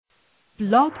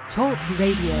Blog Talk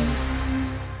Radio.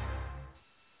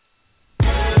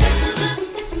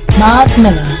 Myles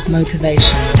Miller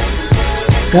Motivation.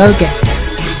 Go get it.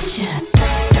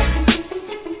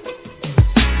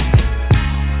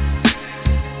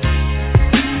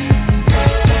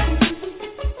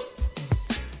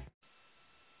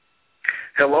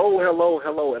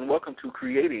 Hello, and welcome to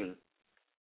Creating.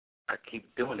 I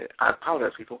keep doing it. I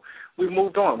apologize, people. We've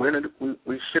moved on.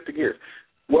 We shifted gears.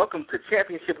 Welcome to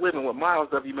Championship Living with Myles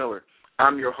W. Miller.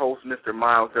 I'm your host, Mr.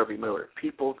 Myles W. Miller.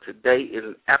 People, today is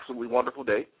an absolutely wonderful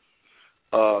day.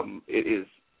 It is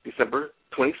December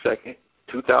 22nd,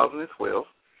 2012,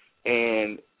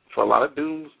 and for a lot of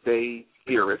doomsday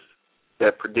theorists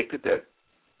that predicted that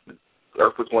the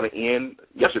Earth was going to end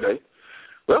yesterday,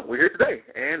 well, we're here today,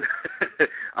 and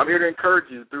I'm here to encourage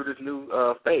you through this new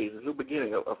phase, this new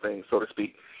beginning of things, so to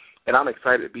speak. And I'm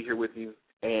excited to be here with you.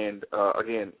 And,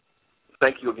 again,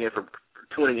 thank you again for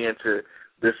tuning in to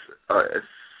this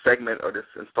segment or this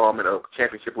installment of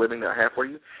Championship Living that I have for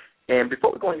you. And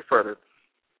before we go any further,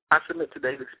 I submit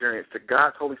today's experience to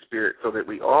God's Holy Spirit so that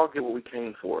we all get what we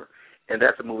came for, and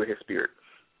that's a move of His Spirit.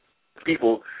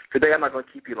 People, today I'm not going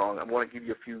to keep you long. I want to give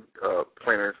you a few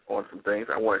pointers on some things.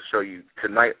 I want to show you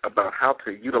tonight about how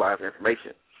to utilize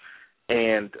information.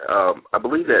 And I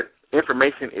believe that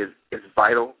information is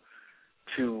vital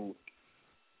to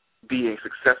being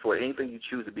successful at anything you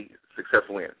choose to be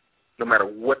successful in, no matter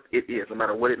what it is, no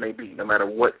matter what it may be, no matter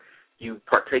what you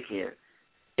partake in.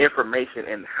 Information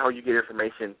and how you get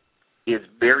information is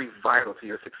very vital to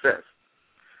your success.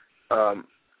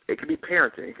 It could be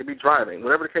parenting. It could be driving,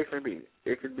 whatever the case may be.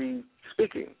 It could be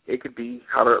speaking. It could be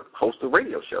how to host a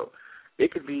radio show.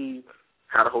 It could be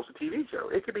how to host a TV show.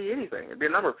 It could be anything. It could be a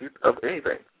number of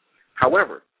anything.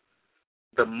 However,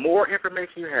 the more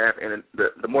information you have and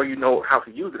the more you know how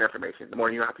to use that information, the more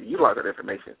you know how to utilize that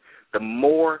information, the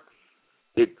more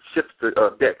it shifts the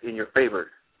deck in your favor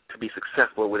to be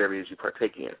successful at whatever it is you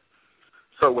partake in.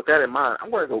 So with that in mind, I'm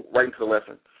going to go right into the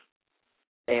lesson.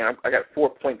 And I got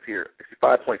 5 points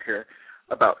here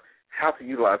about how to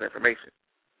utilize information.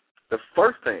 The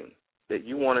first thing that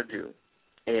you want to do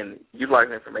in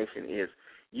utilizing information is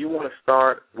you want to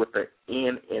start with the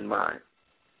end in mind.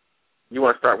 You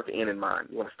want to start with the end in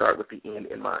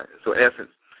mind. So in essence,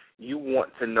 you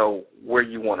want to know where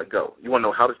you want to go. You want to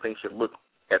know how this thing should look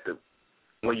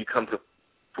when you come to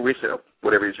fruition of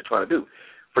whatever it is you're trying to do.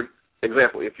 For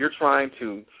example, if you're trying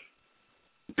to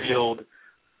build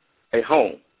a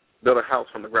house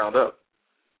from the ground up,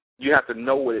 you have to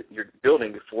know what you're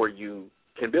building before you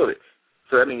can build it.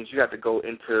 So that means you have to go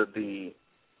into the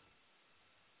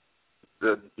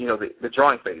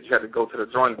drawing phase. You have to go to the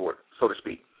drawing board, so to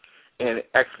speak, and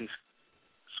actually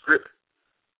script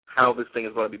how this thing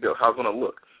is going to be built, how it's going to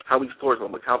look, how these floors are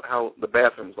going to look, how the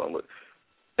bathroom is going to look.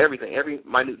 Everything, every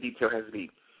minute detail has to be,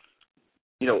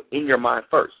 in your mind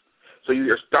first. So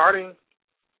you're starting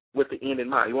with the end in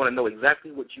mind. You want to know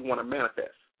exactly what you want to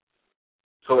manifest.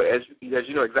 So as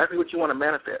you know exactly what you want to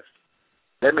manifest,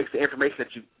 that makes the information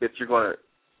that you're going to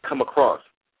come across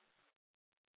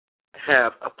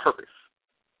have a purpose.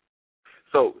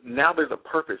 So now there's a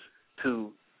purpose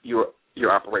to your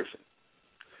operation.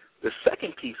 The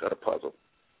second piece of the puzzle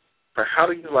for how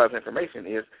to utilize information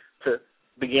is to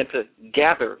begin to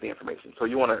gather the information. So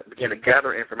you want to begin to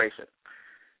gather information.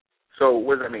 So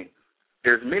what does that mean?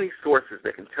 There's many sources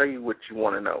that can tell you what you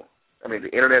want to know. I mean,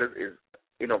 the internet is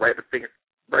right at the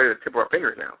tip of our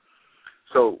fingers now.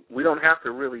 So we don't have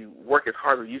to really work as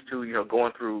hard as we used to,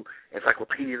 going through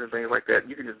encyclopedias and things like that.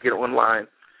 You can just get online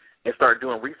and start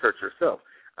doing research yourself.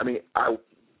 I mean, I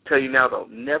tell you now, though,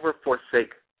 never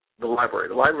forsake the library.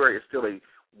 The library is still a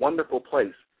wonderful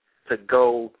place to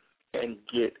go and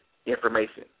get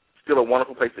information. Still a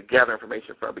wonderful place to gather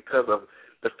information from because of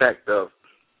the fact of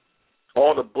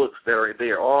all the books that are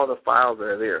there, all the files that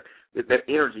are there. That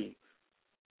energy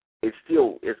is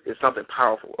still is something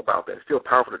powerful about that. It's still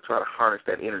powerful to try to harness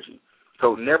that energy.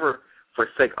 So never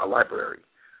forsake a library,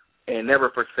 and never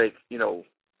forsake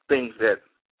things that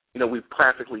we've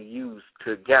classically used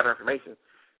to gather information.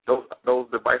 Those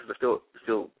devices are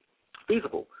still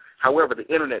feasible. However,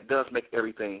 the internet does make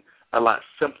everything a lot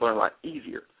simpler and a lot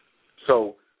easier.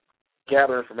 So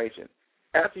gather information.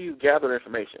 After you gather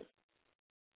information,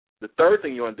 the third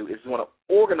thing you want to do is you want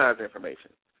to organize the information.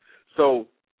 So,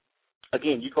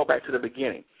 again, you go back to the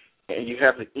beginning, and you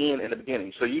have the end and the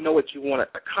beginning. So you know what you want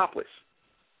to accomplish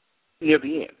near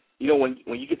the end.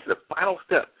 When you get to the final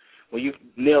step, when you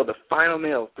nail the final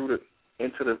nail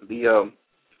into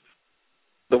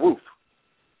the roof,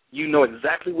 you know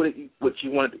exactly what you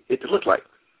want it to look like.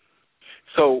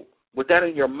 So with that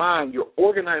in your mind, you're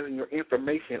organizing your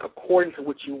information according to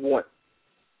what you want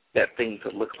that thing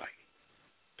to look like.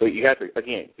 So you have to,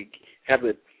 again, have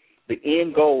the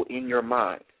end goal in your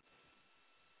mind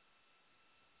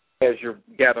as you're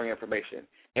gathering information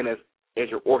and as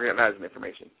you're organizing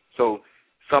information. So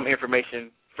some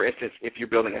information, for instance, if you're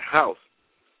building a house,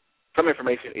 some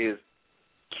information is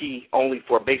key only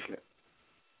for a basement.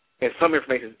 And some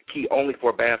information is key only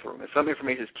for a bathroom. And some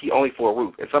information is key only for a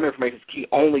roof. And some information is key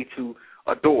only to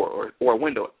a door or a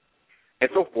window, and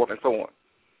so forth and so on.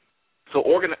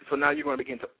 So now you're going to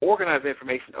begin to organize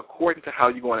information according to how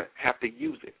you're going to have to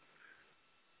use it.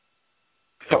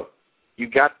 So you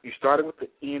started with the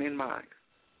end in mind.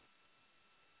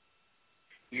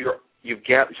 You're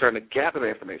starting to gather the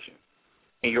information,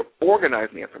 and you're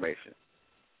organizing the information.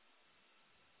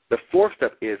 The fourth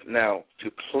step is now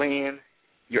to plan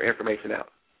your information out.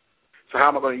 So how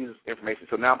am I going to use this information?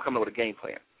 So now I'm coming up with a game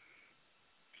plan.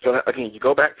 So again, you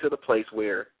go back to the place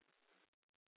where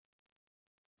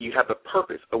you have the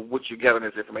purpose of what you're gathering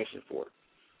this information for.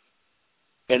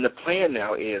 And the plan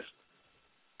now is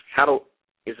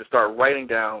to start writing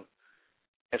down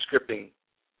and scripting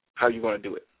how you're going to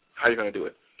do it.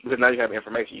 Because now you have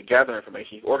information. You gather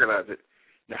information. You organize it.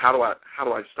 Now how do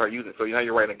I start using it? So now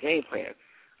you're writing a game plan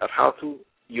of how to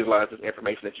utilize this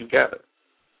information that you gathered.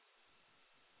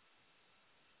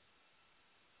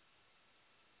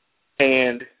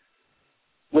 And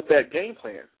with that game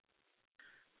plan,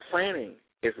 planning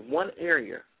is one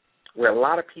area where a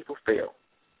lot of people fail.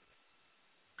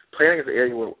 Planning is an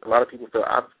area where a lot of people fail.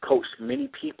 I've coached many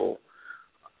people,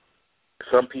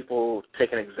 some people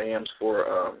taking exams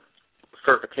for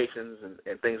certifications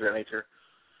and things of that nature.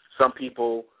 Some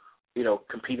people,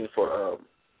 competing for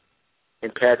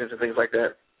in pageants and things like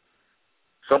that.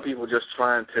 Some people just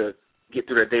trying to get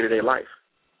through their day-to-day life.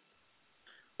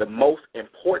 The most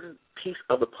important piece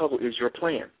of the puzzle is your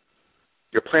plan.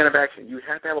 Your plan of action. You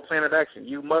have to have a plan of action.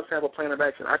 You must have a plan of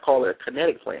action. I call it a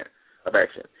kinetic plan of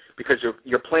action because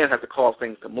your plan has to cause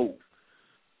things to move.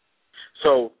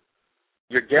 So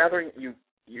you're gathering.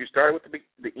 You started with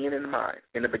the end in mind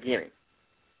in the beginning.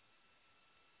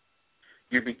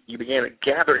 You began to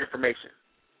gather information.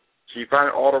 So you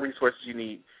find all the resources you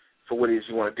need for what it is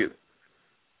you want to do,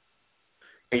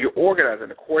 and you're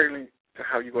organizing accordingly to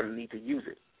how you're going to need to use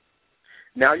it.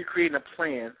 Now you're creating a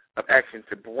plan of action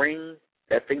to bring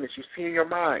that thing that you see in your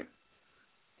mind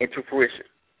into fruition.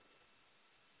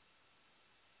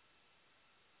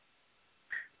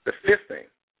 The fifth thing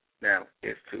now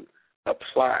is to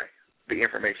apply the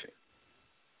information.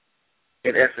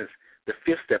 In essence, the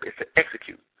fifth step is to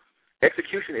execute.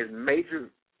 Execution is major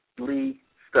league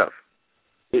stuff.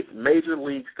 It's major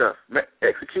league stuff.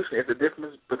 Execution is the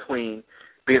difference between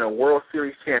being a World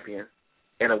Series champion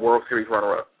and a World Series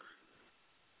runner-up.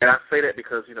 And I say that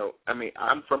because,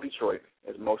 I'm from Detroit,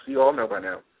 as most of you all know by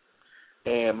now.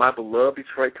 And my beloved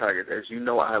Detroit Tigers, as you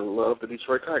know, I love the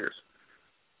Detroit Tigers.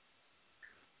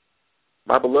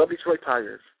 My beloved Detroit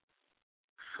Tigers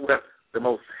swept the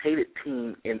most hated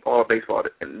team in all of baseball,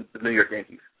 in the New York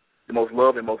Yankees. The most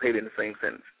loved and most hated in the same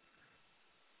sentence.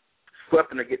 Swept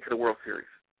them to get to the World Series.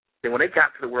 Then when they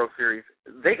got to the World Series,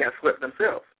 they got swept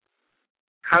themselves.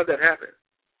 How did that happen?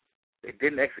 They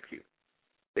didn't execute.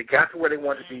 They got to where they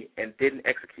wanted to be and didn't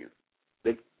execute.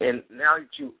 And now that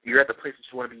you're at the place that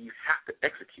you want to be, you have to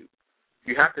execute.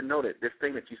 You have to know that this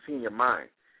thing that you see in your mind,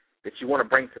 that you want to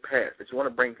bring to pass, that you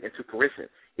want to bring into fruition,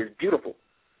 is beautiful.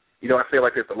 I say it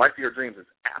like this: the life of your dreams is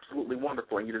absolutely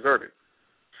wonderful, and you deserve it.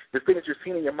 This thing that you're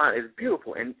seeing in your mind is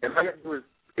beautiful, and all you have to do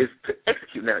is to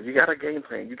execute now. You got a game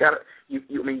plan.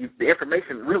 The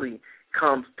information really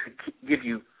comes to give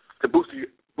you, to boost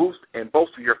and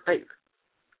bolster your faith.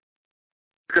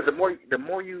 Because the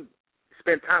more you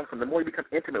spend time with something, the more you become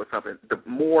intimate with something, the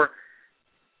more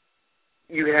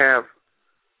you have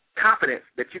confidence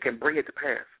that you can bring it to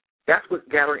pass. That's what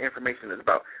gathering information is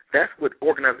about. That's what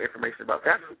organizing information is about.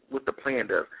 That's what the plan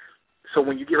does. So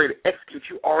when you get ready to execute,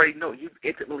 you already know you've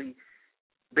intimately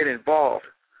been involved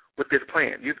with this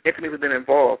plan. You've intimately been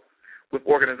involved with the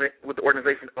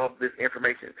organization of this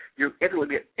information. You've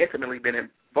intimately been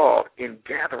involved in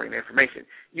gathering information.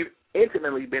 You've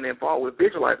intimately been involved with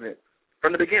visualizing it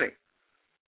from the beginning.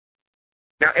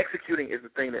 Now, executing is the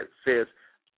thing that says,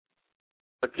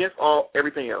 against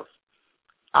everything else,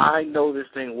 I know this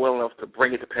thing well enough to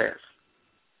bring it to pass.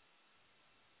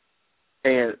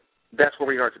 And that's where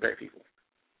we are today, people.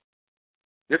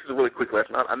 This is a really quick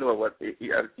lesson. I know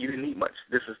you didn't need much.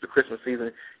 This is the Christmas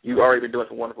season. You've already been doing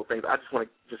some wonderful things. I just want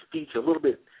to just feed you a little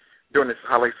bit during this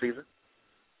holiday season.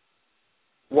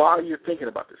 While you're thinking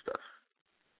about this stuff,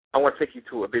 I want to take you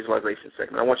to a visualization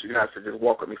segment. I want you guys to just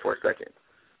walk with me for a second.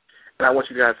 And I want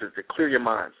you guys to clear your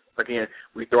minds. Again,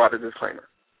 we throw out a disclaimer.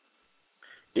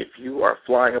 If you are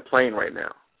flying a plane right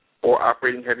now or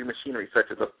operating heavy machinery such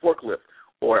as a forklift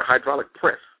or a hydraulic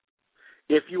press,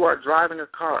 if you are driving a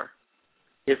car,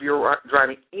 if you're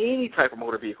driving any type of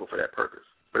motor vehicle for that purpose,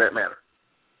 for that matter,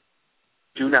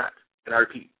 do not, and I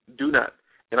repeat, do not,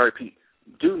 and I repeat,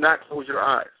 do not close your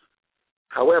eyes.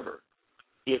 However,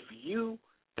 if you,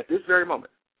 at this very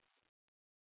moment,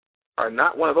 are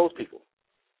not one of those people,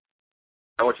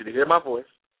 I want you to hear my voice,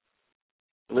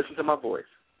 listen to my voice,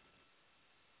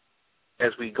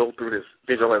 as we go through this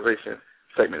visualization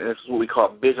segment. And this is what we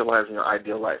call visualizing your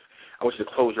ideal life. I want you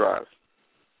to close your eyes.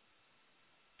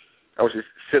 I want you to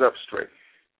sit up straight.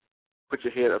 Put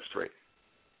your head up straight.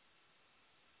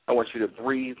 I want you to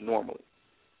breathe normally.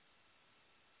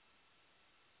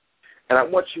 And I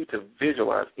want you to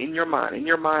visualize in your mind, in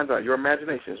your mind's eye, your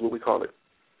imagination is what we call it.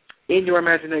 In your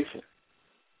imagination.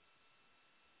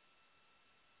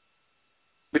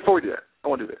 Before we do that, I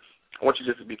want to do this. I want you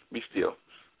just to be still.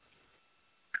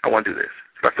 I want to do this.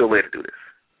 So I feel ready to do this.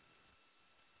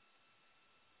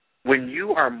 When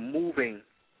you are moving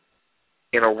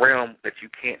in a realm that you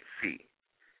can't see,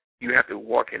 you have to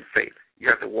walk in faith. You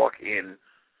have to walk in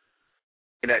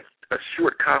that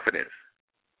assured confidence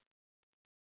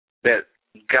that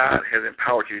God has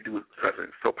empowered you to do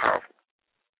something so powerful.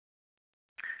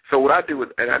 So what I do,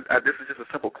 this is just a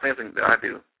simple cleansing that I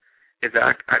do, is that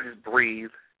I just breathe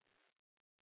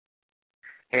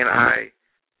and I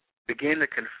begin to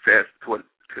confess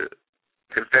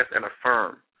confess and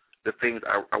affirm the things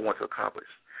I want to accomplish.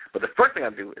 But the first thing I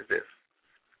do is this,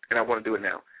 and I want to do it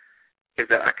now, is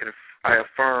that I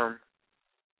affirm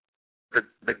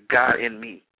the God in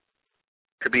me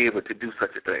to be able to do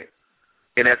such a thing.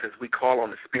 In essence, we call on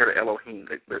the spirit of Elohim,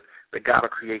 the God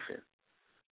of creation,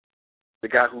 the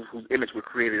God whose image we're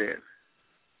created in,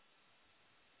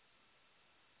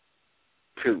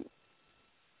 to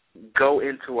go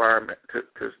into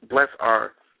to bless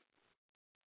our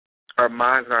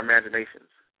minds and our imaginations,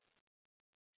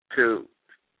 to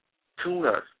tune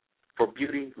us for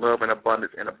beauty, love, and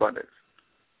abundance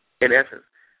In essence,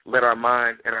 let our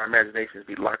minds and our imaginations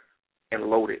be locked and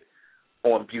loaded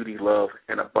on beauty, love,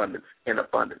 and abundance in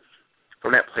abundance.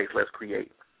 From that place, let's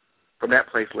create. From that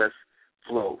place, let's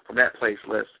flow. From that place,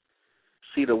 let's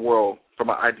see the world from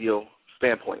an ideal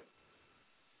standpoint.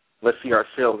 Let's see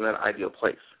ourselves in that ideal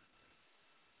place.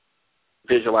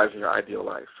 Visualizing your ideal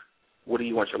life. What do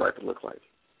you want your life to look like?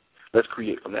 Let's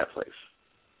create from that place.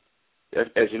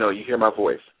 As you know, you hear my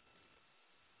voice.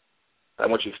 I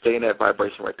want you to stay in that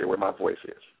vibration right there where my voice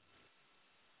is.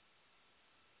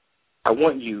 I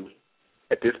want you,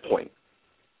 at this point,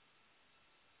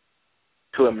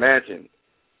 to imagine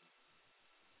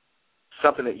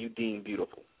something that you deem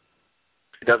beautiful.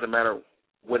 It doesn't matter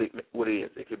what it is.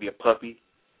 It could be a puppy.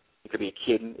 It could be a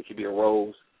kitten. It could be a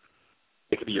rose.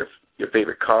 It could be your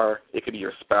favorite car. It could be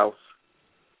your spouse.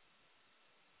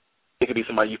 It could be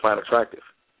somebody you find attractive.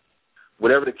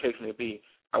 Whatever the case may be,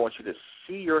 I want you to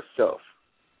see yourself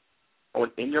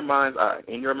in your mind's eye,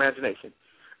 in your imagination.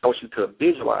 I want you to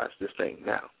visualize this thing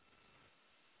now.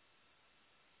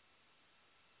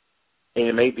 And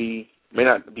it may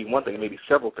not be one thing, it may be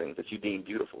several things that you deem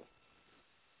beautiful.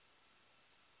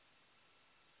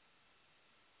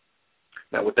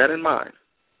 Now, with that in mind,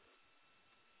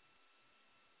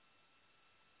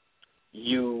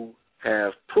 you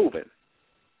have proven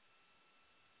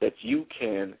that you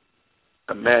can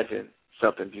imagine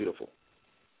something beautiful.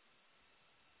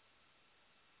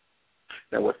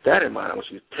 Now, with that in mind, I want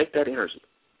you to take that energy,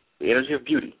 the energy of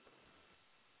beauty,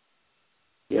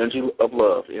 the energy of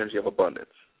love, the energy of abundance,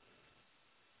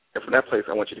 and from that place,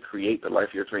 I want you to create the life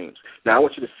of your dreams. Now, I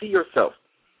want you to see yourself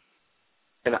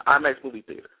in an IMAX movie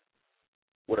theater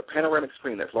with a panoramic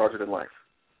screen that's larger than life.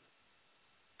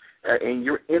 And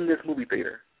you're in this movie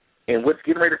theater, and what's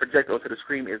getting ready to project onto the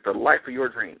screen is the life of your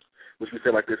dreams, which we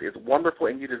say like this: is wonderful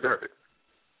and you deserve it.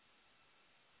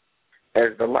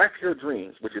 As the life of your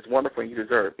dreams, which is wonderful and you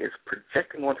deserve, is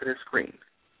projecting onto this screen,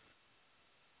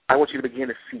 I want you to begin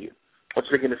to see it. I want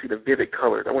you to begin to see the vivid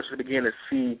colors. I want you to begin to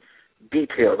see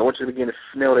details. I want you to begin to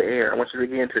smell the air. I want you to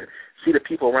begin to see the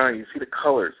people around you, see the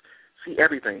colors, see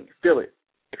everything, feel it,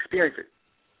 experience it.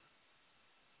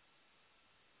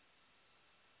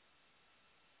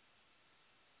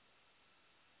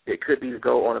 It could be to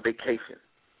go on a vacation.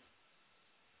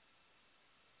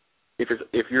 If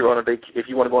you want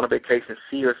to go on a vacation,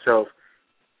 see yourself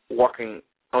walking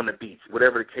on the beach,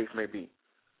 whatever the case may be.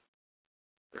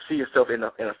 See yourself in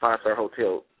a 5-star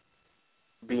hotel,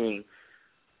 being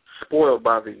spoiled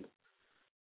by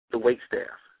the wait staff,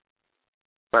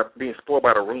 by being spoiled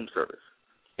by the room service,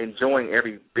 enjoying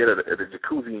every bit of the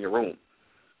jacuzzi in your room,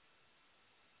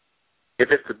 If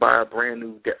it's to buy a brand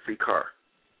new debt-free car,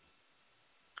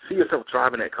 see yourself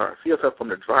driving that car. See yourself from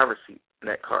the driver's seat in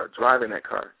that car, driving that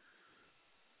car.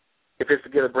 If it's to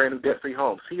get a brand new debt-free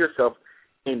home, see yourself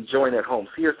enjoying that home.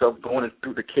 See yourself going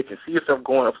through the kitchen. See yourself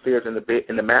going upstairs in the bed,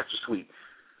 in the master suite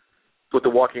with the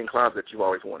walk-in closet that you've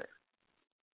always wanted.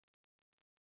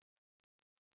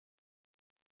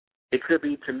 It could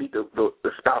be to meet the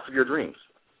spouse of your dreams.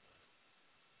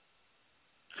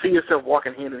 See yourself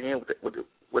walking hand in hand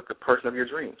with the person of your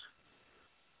dreams.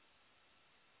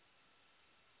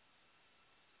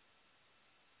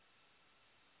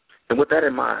 And with that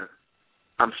in mind,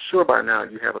 I'm sure by now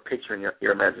you have a picture in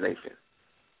your imagination.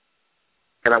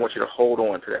 And I want you to hold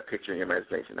on to that picture in your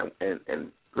imagination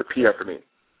and repeat after me.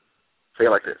 Say it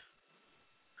like this.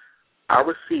 I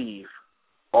receive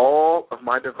all of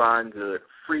my divine good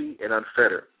free and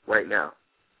unfettered right now.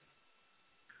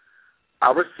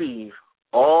 I receive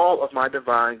all of my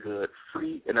divine good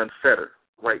free and unfettered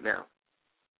right now.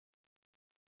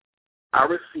 I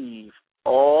receive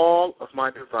all of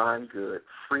my divine good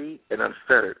free and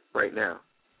unfettered right now.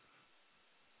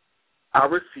 I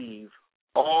receive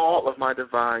all of my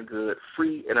divine good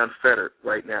free and unfettered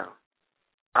right now.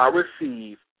 I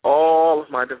receive all of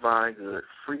my divine good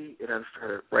free and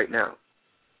unfettered right now.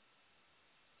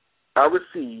 I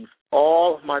receive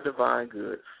all of my divine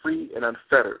good free and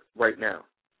unfettered right now.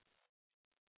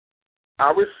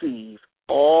 I receive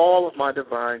all of my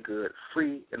divine good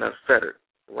free and unfettered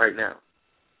right now.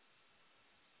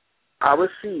 I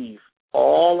receive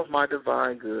all of my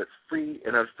divine good free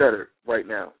and unfettered right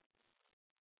now.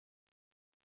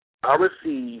 I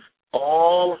receive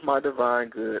all of my divine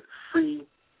good free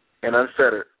and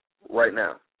unfettered right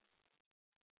now.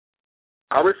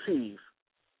 I receive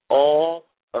all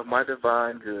of my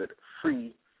divine good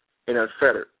free and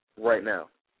unfettered right now.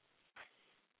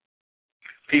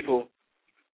 People,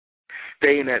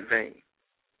 stay in that vein.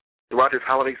 Throughout this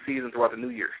holiday season, throughout the new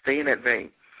year, stay in that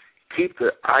vein. Keep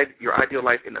your ideal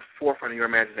life in the forefront of your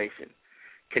imagination.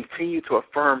 Continue to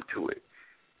affirm to it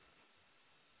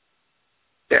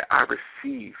that I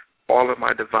receive all of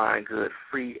my divine good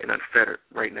free and unfettered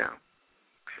right now.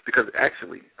 Because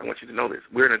actually, I want you to know this,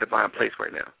 we're in a divine place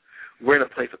right now. We're in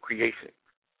a place of creation.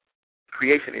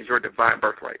 Creation is your divine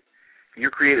birthright.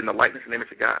 You're created in the likeness and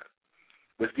image of God,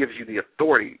 which gives you the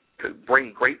authority to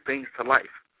bring great things to life.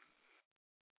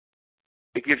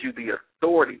 It gives you the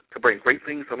authority to bring great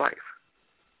things to life.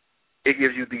 It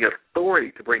gives you the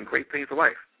authority to bring great things to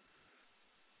life.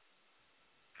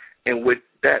 And with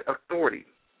that authority,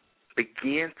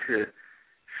 begin to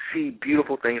see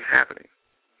beautiful things happening.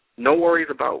 No worries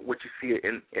about what you see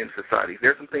in society.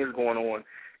 There's some things going on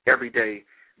every day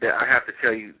that I have to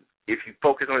tell you, if you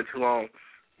focus on it too long,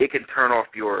 it can turn off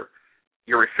your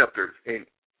receptors,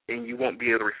 and you won't be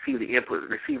able to receive the input,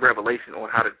 receive revelation on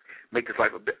how to make this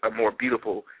life a more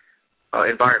beautiful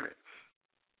environment.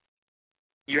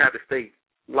 You have to stay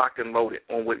locked and loaded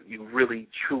on what you really,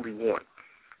 truly want.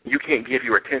 You can't give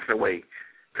your attention away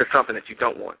to something that you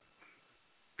don't want.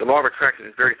 The law of attraction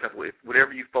is very simple. If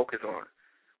whatever you focus on,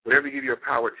 whatever you give your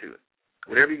power to,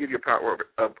 whatever you give your power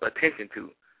of attention to,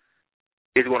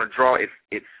 is going to draw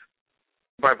its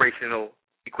vibrational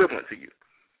equivalent to you.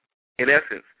 In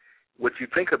essence, what you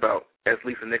think about, as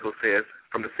Lisa Nichols says,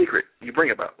 from The Secret, you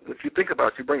bring about. What you think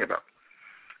about, you bring about.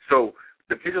 So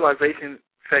the visualization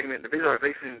segment, the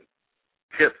visualization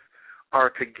tips are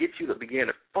to get you to begin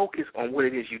to focus on what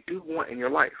it is you do want in your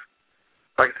life.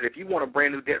 Like I said, if you want a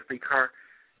brand new debt-free car,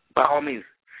 by all means,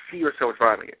 see yourself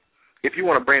driving it. If you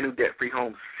want a brand new debt-free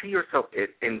home, see yourself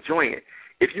enjoying it.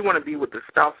 If you want to be with the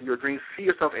spouse of your dreams, see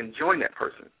yourself enjoying that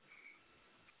person.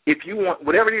 If you want,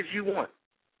 whatever it is you want,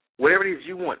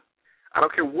 I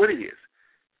don't care what it is,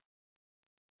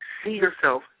 see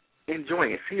yourself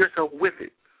enjoying it. See yourself with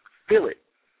it. Feel it.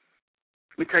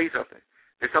 Let me tell you something.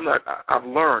 There's something I've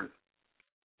learned.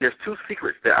 There's two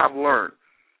secrets that I've learned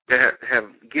that have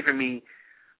given me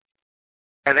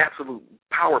an absolute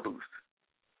power boost.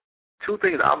 Two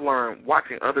things I've learned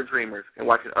watching other dreamers and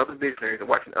watching other visionaries and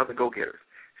watching other go-getters.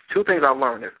 Two things I've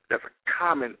learned that's a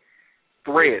common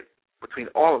thread between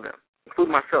all of them,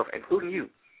 including myself, including you.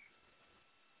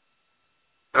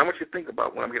 And I want you to think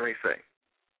about what I'm getting ready to say.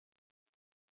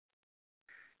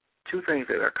 Two things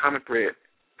that are a common thread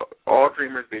for all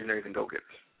dreamers, visionaries, and go-getters.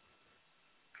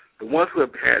 The ones who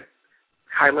have had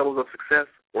high levels of success,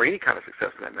 or any kind of success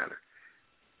for that matter,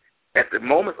 at the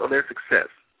moment of their success,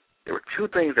 there were two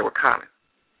things that were common,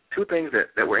 two things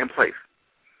that were in place.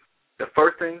 The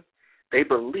first thing, they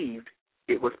believed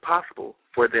it was possible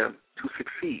for them to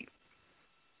succeed.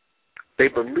 They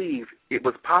believed it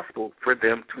was possible for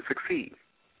them to succeed.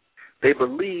 They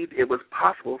believed it was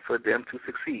possible for them to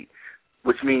succeed.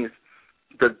 which means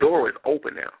the door is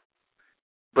open now.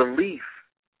 Belief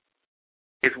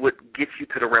is what gets you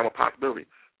to the realm of possibility.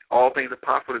 All things are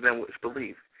possible to them which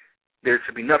believe. There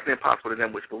should be nothing impossible to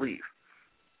them which believe.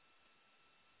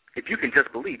 If you can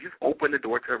just believe, you've opened the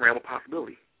door to the realm of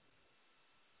possibility.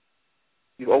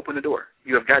 You've opened the door.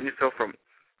 You have gotten yourself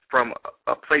from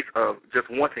a place of just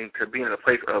wanting to being in a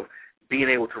place of being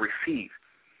able to receive.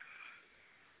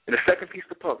 And the second piece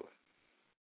of the puzzle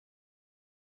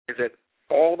is that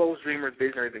all those dreamers,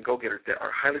 visionaries, and go-getters that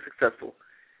are highly successful,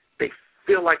 they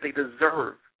feel like they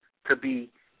deserve to be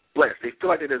blessed. They feel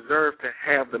like they deserve to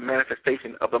have the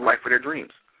manifestation of the life of their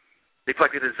dreams. They feel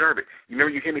like they deserve it. You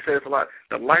remember, you hear me say this a lot.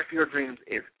 The life of your dreams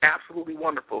is absolutely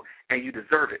wonderful, and you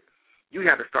deserve it. You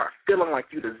have to start feeling like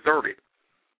you deserve it.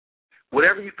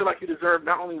 Whatever you feel like you deserve,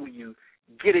 not only will you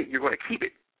get it, you're going to keep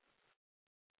it.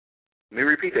 Let me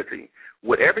repeat that to you.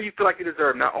 Whatever you feel like you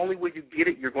deserve, not only will you get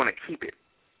it, you're going to keep it.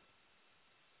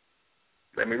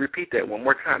 Let me repeat that one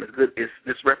more time. It's good.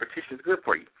 This repetition is good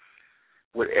for you.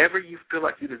 Whatever you feel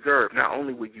like you deserve, not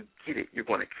only will you get it, you're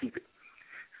going to keep it.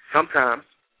 Sometimes,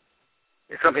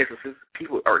 in some instances,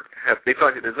 people they feel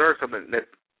like they deserve something that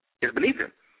is beneath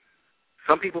them.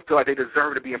 Some people feel like they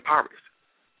deserve to be impoverished.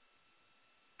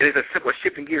 It is as simple as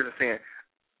shifting gears and saying,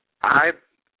 I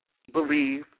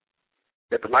believe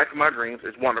that the life of my dreams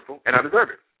is wonderful, and I deserve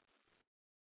it.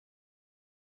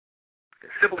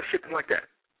 It's simple as shifting like that.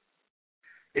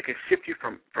 It can shift you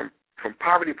from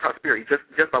poverty to prosperity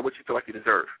just by what you feel like you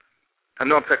deserve. I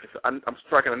know I'm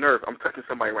striking a nerve. I'm touching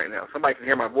somebody right now. Somebody can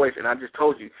hear my voice, and I just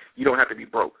told you, you don't have to be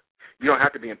broke. You don't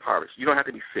have to be impoverished. You don't have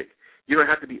to be sick. You don't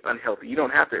have to be unhealthy. You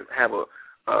don't have to have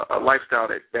a lifestyle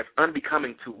that's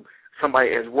unbecoming to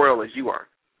somebody as royal as you are.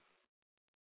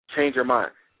 Change your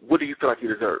mind. What do you feel like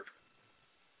you deserve?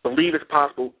 Believe it's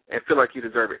possible and feel like you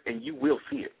deserve it, and you will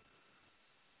see it.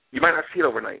 You might not see it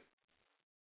overnight,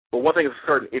 but one thing is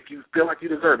certain. If you feel like you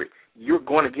deserve it, you're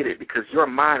going to get it because your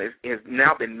mind has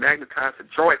now been magnetized to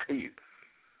draw it to you.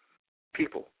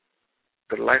 People,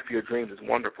 the life of your dreams is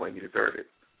wonderful and you deserve it.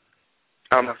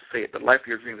 I don't have to say it. The life of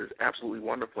your dreams is absolutely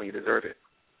wonderful and you deserve it.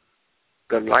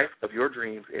 The life of your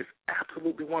dreams is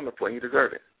absolutely wonderful and you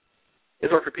deserve it.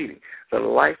 It's worth repeating. The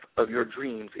life of your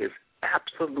dreams is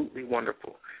absolutely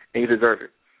wonderful and you deserve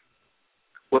it.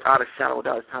 Without a shadow of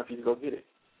doubt, it's time for you to go get it.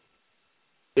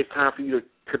 It's time for you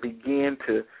to begin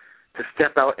to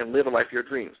step out and live a life of your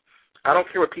dreams. I don't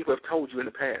care what people have told you in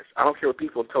the past. I don't care what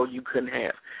people have told you couldn't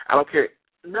have. I don't care.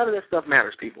 None of that stuff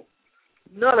matters, people.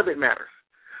 None of it matters.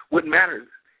 What matters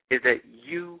is that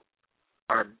you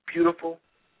are beautiful.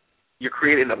 You're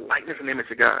created in the likeness and image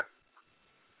of God.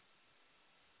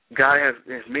 God has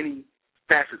many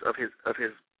facets of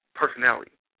his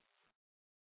personality,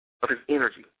 of his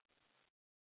energy.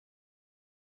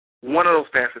 One of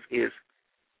those facets is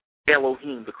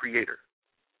Elohim, the Creator.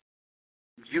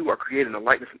 You are created in the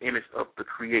likeness and image of the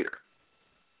Creator,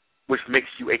 which makes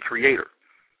you a creator.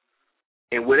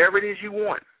 And whatever it is you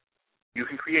want, you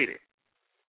can create it.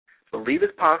 Believe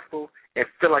it's possible and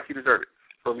feel like you deserve it.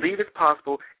 Believe it's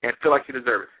possible and feel like you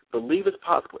deserve it. Believe it's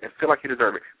possible and feel like you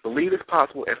deserve it. Believe it's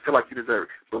possible and feel like you deserve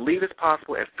it. Believe it's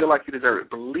possible and feel like you deserve it.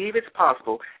 Believe it's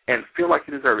possible and feel like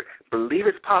you deserve it. Believe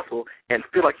it's possible and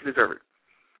feel like you deserve it.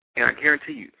 And I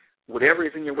guarantee you, whatever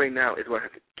is in your way now is going to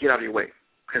have to get out of your way.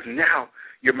 Because now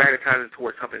you're magnetizing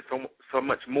towards something so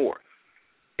much more.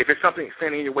 If it's something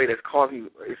standing in your way that's causing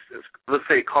you, let's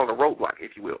say called a roadblock,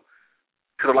 if you will,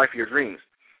 to the life of your dreams,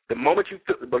 the moment you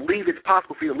believe it's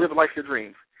possible for you to live a life of your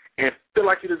dreams and feel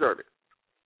like you deserve it,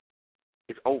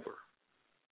 it's over.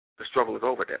 The struggle is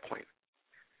over at that point.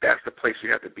 That's the place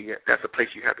you have to be at. That's the place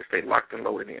you have to stay locked and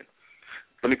loaded in.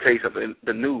 Let me tell you something.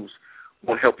 The news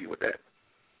won't help you with that.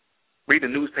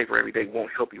 Reading the newspaper every day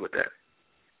won't help you with that.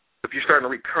 If you're starting to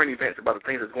read current events about the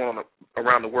things that's going on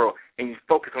around the world and you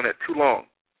focus on that too long,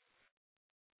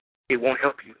 it won't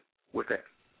help you with that.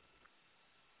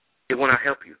 It will not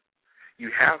help you. You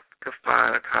have to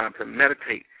find a time to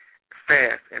meditate,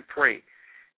 fast, and pray,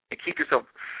 and keep yourself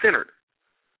centered.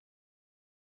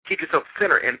 Keep yourself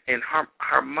centered in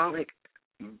harmonic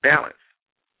balance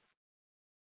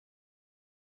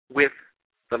with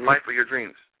the life of your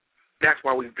dreams. That's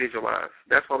why we visualize.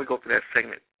 That's why we go through that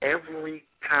segment every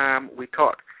time we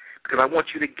talk, because I want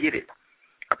you to get it.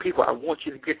 People, I want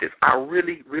you to get this. I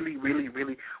really, really, really,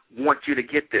 really want you to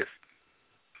get this.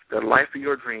 The life of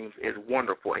your dreams is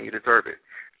wonderful, and you deserve it.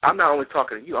 I'm not only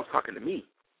talking to you, I'm talking to me.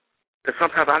 Because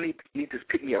sometimes I need this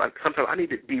pick me up. Sometimes I need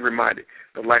to be reminded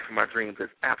the life of my dreams is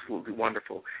absolutely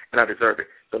wonderful, and I deserve it.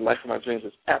 The life of my dreams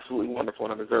is absolutely wonderful,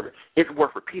 and I deserve it. It's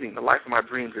worth repeating. The life of my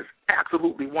dreams is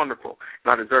absolutely wonderful,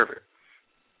 and I deserve it.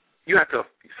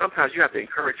 Sometimes you have to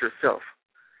encourage yourself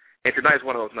And tonight is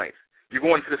one of those nights. You're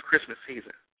going into this Christmas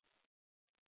season.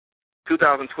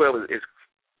 2012 is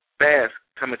fast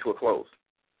coming to a close,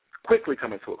 quickly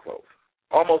coming to a close,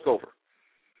 almost over.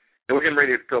 And we're getting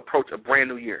ready to approach a brand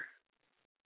new year.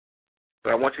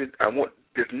 But I want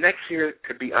this next year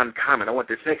to be uncommon. I want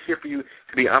this next year for you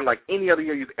to be unlike any other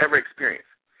year you've ever experienced.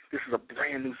 This is a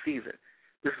brand new season.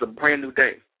 This is a brand new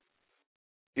day.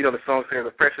 You know the song says,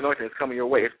 "The fresh anointing is coming your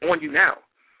way." It's on you now.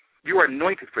 You are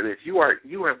anointed for this.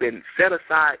 You have been set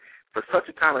aside for such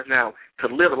a time as now to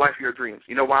live the life of your dreams.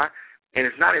 You know why? And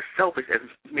it's not as selfish as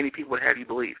many people would have you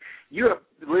believe. You are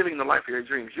living the life of your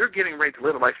dreams. You're getting ready to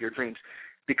live the life of your dreams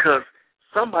because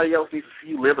somebody else needs to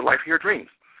see you live the life of your dreams.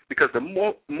 Because the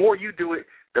more you do it,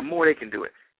 the more they can do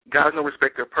it. God is no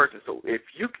respecter of persons. So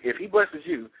if He blesses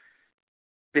you,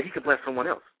 then He can bless someone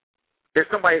else. There's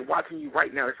somebody watching you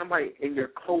right now. There's somebody in your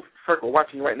close circle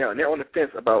watching you right now, and they're on the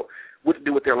fence about what to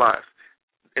do with their lives.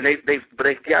 And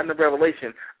they've gotten the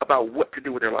revelation about what to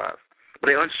do with their lives. But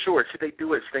they're unsure. Should they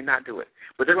do it? Should they not do it?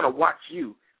 But they're going to watch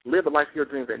you live the life of your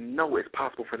dreams and know it's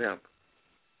possible for them.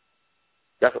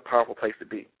 That's a powerful place to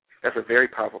be. That's a very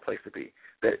powerful place to be.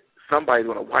 That somebody's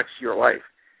going to watch your life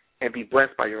and be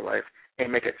blessed by your life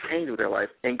and make a change with their life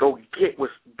and go get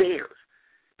what's theirs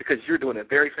because you're doing the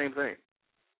very same thing.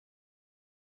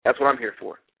 That's what I'm here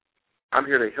for. I'm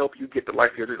here to help you get the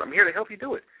life of your dreams. I'm here to help you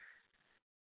do it.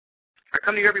 I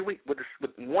come to you every week with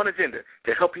one agenda,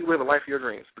 to help you live a life of your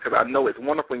dreams, because I know it's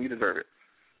wonderful and you deserve it.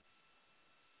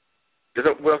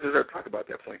 What else is there to talk about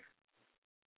that point?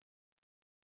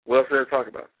 What else is there to talk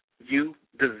about? You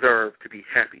deserve to be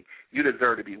happy. You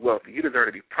deserve to be wealthy. You deserve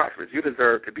to be prosperous. You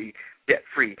deserve to be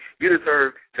debt-free. You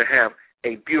deserve to have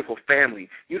a beautiful family.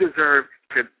 You deserve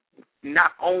to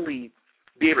not only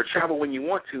be able to travel when you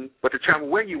want to, but to travel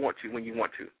where you want to when you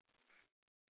want to.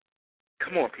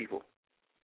 Come on, people.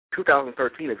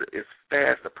 2013 is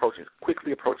fast approaching,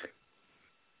 quickly approaching.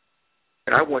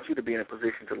 And I want you to be in a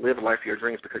position to live a life of your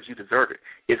dreams because you deserve it.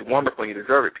 It's wonderful and you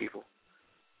deserve it, people.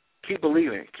 Keep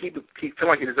believing. Keep feeling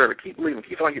like you deserve it. Keep believing.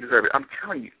 Keep feeling like you deserve it. I'm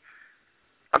telling you,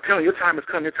 your time has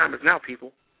come. Your time is now,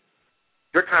 people.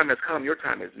 Your time has come. Your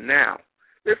time is now.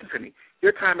 Listen to me.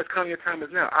 Your time has come. Your time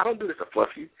is now. I don't do this to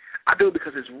fluff you. I do it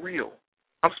because it's real.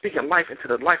 I'm speaking life into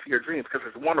the life of your dreams because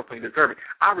it's wonderful and you deserve it.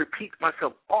 I repeat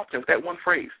myself often with that one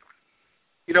phrase.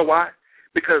 You know why?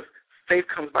 Because faith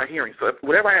comes by hearing. So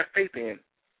whatever I have faith in,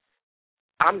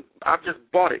 I've just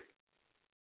bought it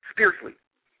spiritually.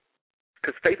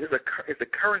 Because faith is a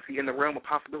currency in the realm of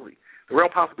possibility. The realm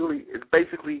of possibility is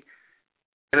basically,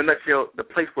 in a nutshell, the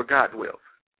place where God dwells.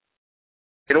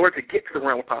 In order to get to the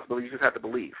realm of possibility, you just have to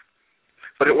believe.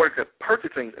 But in order to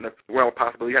purchase things in the realm of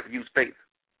possibility, you have to use faith.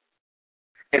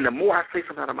 And the more I say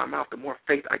something out of my mouth, the more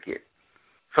faith I get.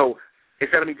 So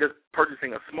instead of me just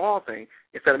purchasing a small thing,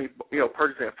 instead of me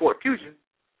purchasing a Ford Fusion,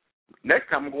 next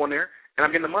time I'm going there and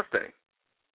I'm getting a Mustang.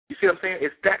 You see what I'm saying?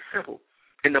 It's that simple.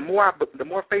 And the more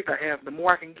faith I have, the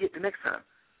more I can get the next time.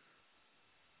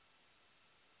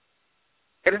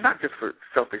 And it's not just for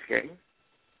selfish gain,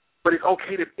 but it's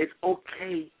okay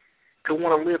to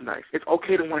want to live nice. It's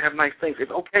okay to want to have nice things.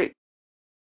 It's okay.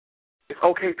 It's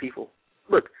okay, people.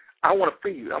 Look, I want to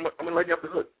free you. I'm going to let you off the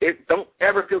hook. Don't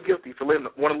ever feel guilty for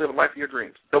want to live a life of your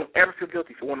dreams. Don't ever feel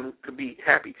guilty for wanting to be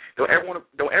happy. Don't ever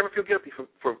feel guilty for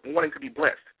wanting to be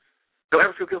blessed. Don't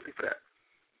ever feel guilty for that.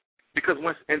 Because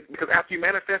after you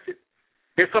manifest it,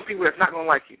 there's some people that's not going to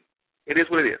like you. It is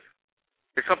what it is.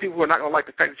 There's some people who are not going to like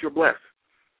the fact that you're blessed.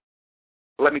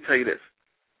 But let me tell you this.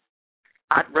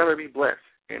 I'd rather be blessed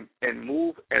and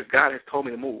move as God has told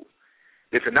me to move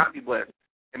than to not be blessed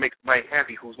and make somebody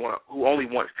happy who only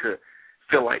wants to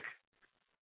feel like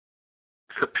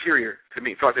superior to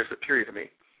me, feel like they're superior to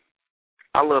me.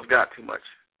 I love God too much.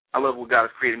 I love what God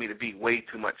has created me to be way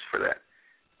too much for that.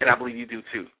 And I believe you do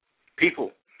too.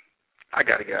 People, I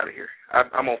got to get out of here.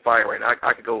 I'm on fire right now.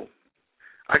 I could go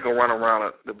run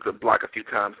around the block a few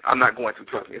times. I'm not going to,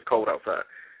 trust me. It's cold outside.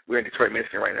 We're in Detroit,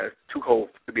 Michigan right now. It's too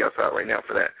cold to be outside right now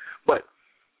for that. But,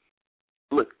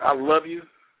 look, I love you.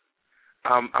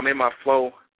 I'm in my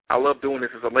flow. I love doing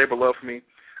this. It's a labor of love for me.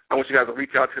 I want you guys to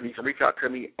reach out to me. You can reach out to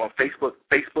me on Facebook,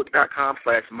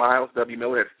 facebook.com/Myles W.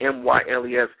 Miller. That's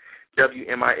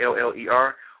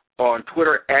MYLESWMILLER. On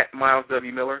Twitter, @Myles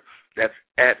W. Miller. That's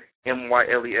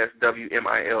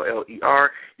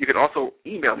 @MYLESWMILLER. You can also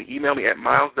email me. Email me at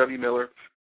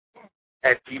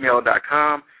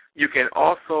mileswmiller@gmail.com. You can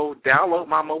also download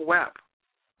my mobile app.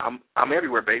 I'm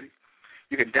everywhere, baby.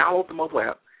 You can download the mobile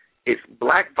app. It's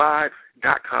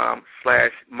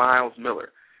blackvibes.com/Myles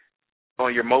Miller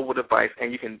on your mobile device,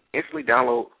 and you can instantly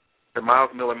download the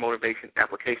Myles Miller Motivation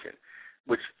application,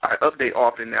 which I update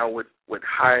often now with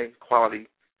high-quality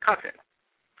content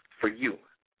for you,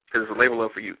 because it's a labor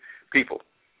love for you. People,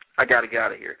 I got to get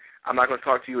out of here. I'm not going to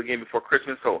talk to you again before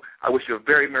Christmas, so I wish you a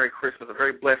very Merry Christmas, a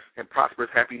very blessed and prosperous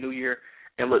Happy New Year.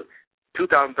 And look,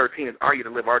 2013 is our year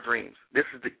to live our dreams.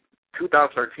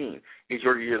 2013 is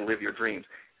your year to live your dreams.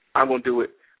 I'm going to do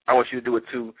it. I want you to do it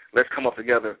too. Let's come up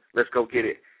together. Let's go get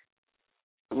it.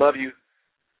 Love you.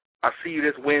 I'll see you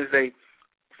this Wednesday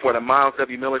for the Myles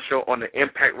W. Miller Show on the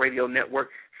Impact Radio Network.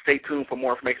 Stay tuned for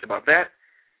more information about that.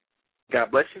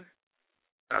 God bless you.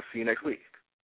 I'll see you next week.